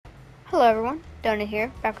Hello everyone, Donut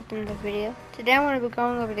here, back with another video. Today I'm going to be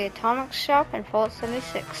going over the Atomic Shop and Fallout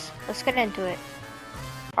 76. Let's get into it.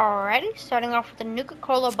 Alrighty, starting off with the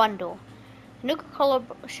Nuka-Cola bundle. The Nuka-Cola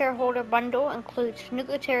shareholder bundle includes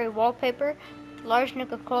Nuka-Terry wallpaper, large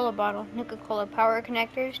Nuka-Cola bottle, Nuka-Cola power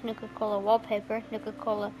connectors, Nuka-Cola wallpaper,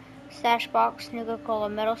 Nuka-Cola stash box, Nuka-Cola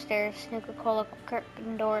metal stairs, Nuka-Cola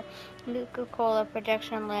curtain door, Nuka-Cola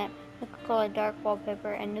projection lamp, Nuka-Cola dark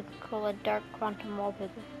wallpaper, and Nuka-Cola dark quantum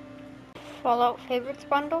wallpaper. Fallout Favorites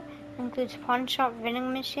bundle includes Pawn Shop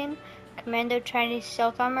vending machine, Commando Chinese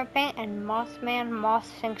stealth armor paint, and Mothman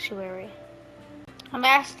Moth Sanctuary. And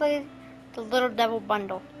lastly, the Little Devil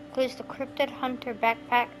bundle includes the Cryptid Hunter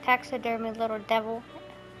backpack, taxidermy Little Devil,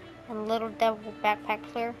 and Little Devil backpack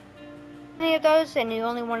flare. Any of those, and you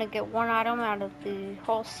only want to get one item out of the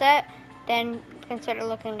whole set, then consider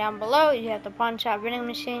looking down below. You have the Pawn Shop vending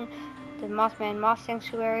machine, the Mothman Moth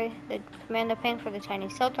Sanctuary, the Commando paint for the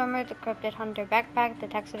Chinese stealth armor, the Cryptid Hunter backpack, the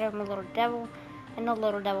taxidermy Little Devil, and the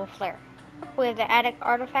Little Devil flare. We have the Attic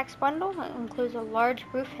Artifacts bundle. It includes a large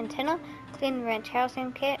roof antenna, clean ranch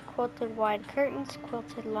housing kit, quilted wide curtains,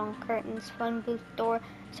 quilted long curtains, phone booth door,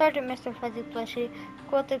 Sergeant Mr. Fuzzy plushie,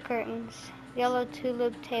 quilted curtains, yellow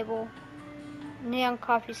tulip table, neon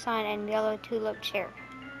coffee sign, and yellow tulip chair.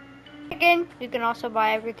 Again, you can also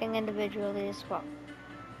buy everything individually as well.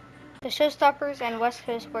 The Showstoppers and West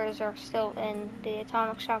Coast wares are still in the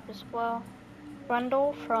Atomic Shop as well.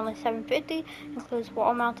 Bundle for only $7.50 includes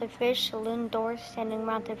wall-mounted fish, saloon doors, standing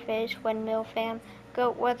mounted fish, windmill fan,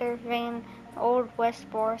 goat weather van, old West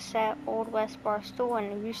bar set, old West bar stool,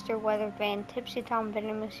 and a rooster weather van, Tipsy Tom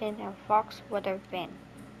vending machine, and fox weather van.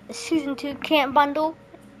 The Season 2 camp bundle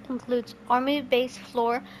includes army base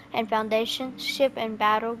floor and foundation, ship and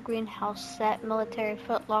battle, greenhouse set, military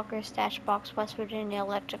footlocker, stash box, West Virginia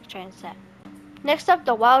electric train set. Next up,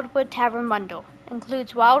 the Wildwood Tavern bundle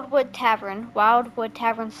includes Wildwood Tavern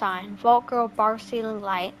sign, Vault Girl bar ceiling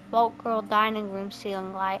light, Vault Girl dining room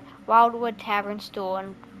ceiling light, Wildwood Tavern stool,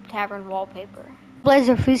 and tavern wallpaper.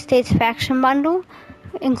 Blazer Free States faction bundle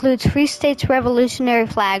includes Free States Revolutionary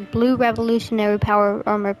flag, blue Revolutionary power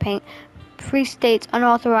armor paint, Free States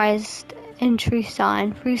unauthorized entry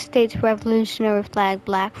sign, Free States Revolutionary flag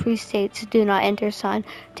black, Free States do not enter sign,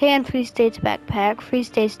 tan Free States backpack, Free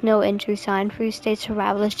States no entry sign, Free States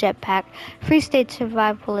survivalist jetpack, Free States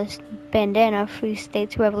survivalist bandana, Free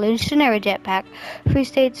States Revolutionary jetpack, Free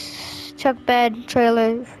States chuck bed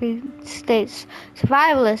trailer, Free States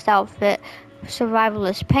survivalist outfit,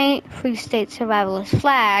 survivalist paint, Free States survivalist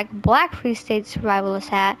flag, black Free States survivalist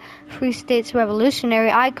hat, Free States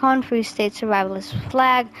revolutionary icon, Free States survivalist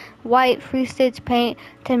flag, white Free States paint,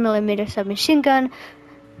 10mm submachine gun,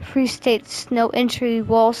 Free States no entry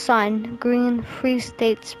wall sign, green Free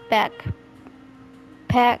States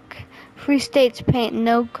backpack, Free States paint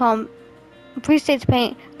Free States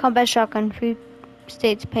paint combat shotgun, Free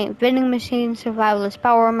States paint vending machine, survivalist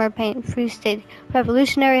power armor paint, Free States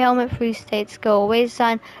revolutionary helmet, Free States go away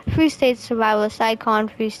sign, Free States survivalist icon,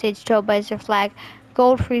 Free States trailblazer flag,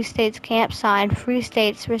 gold Free States camp sign, Free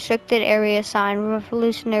States restricted area sign,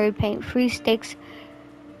 revolutionary paint, Free States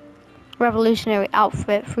revolutionary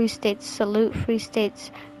outfit, Free States salute, Free States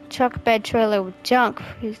truck bed trailer with junk,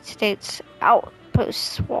 Free States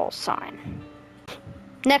outpost wall sign.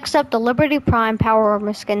 Next up, the Liberty Prime Power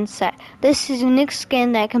Armor Skin Set. This is a unique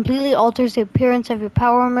skin that completely alters the appearance of your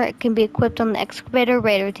power armor. It can be equipped on the Excavator,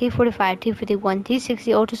 Raider, T-45, T-51,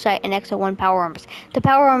 T-60, Ultrasight, and XO1 power armors. The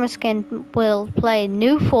power armor skin will play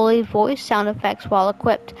new fully voiced sound effects while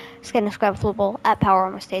equipped. Skin is craftable at power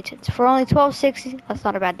armor stations. For only $12.60, that's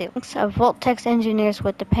not a bad deal. DONUT-TEK engineers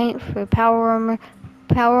with the paint for power armor.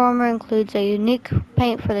 Power armor includes a unique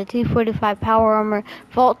paint for the T-45 power armor,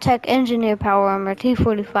 DONUT-TEK engineer power armor,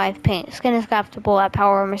 T-45 paint. Skin is craftable at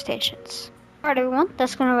power armor stations. Alright everyone,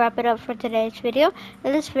 that's going to wrap it up for today's video.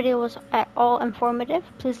 If this video was at all informative,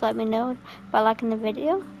 please let me know by liking the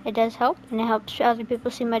video. It does help, and it helps other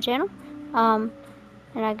people see my channel. And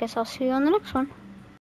I guess I'll see you on the next one.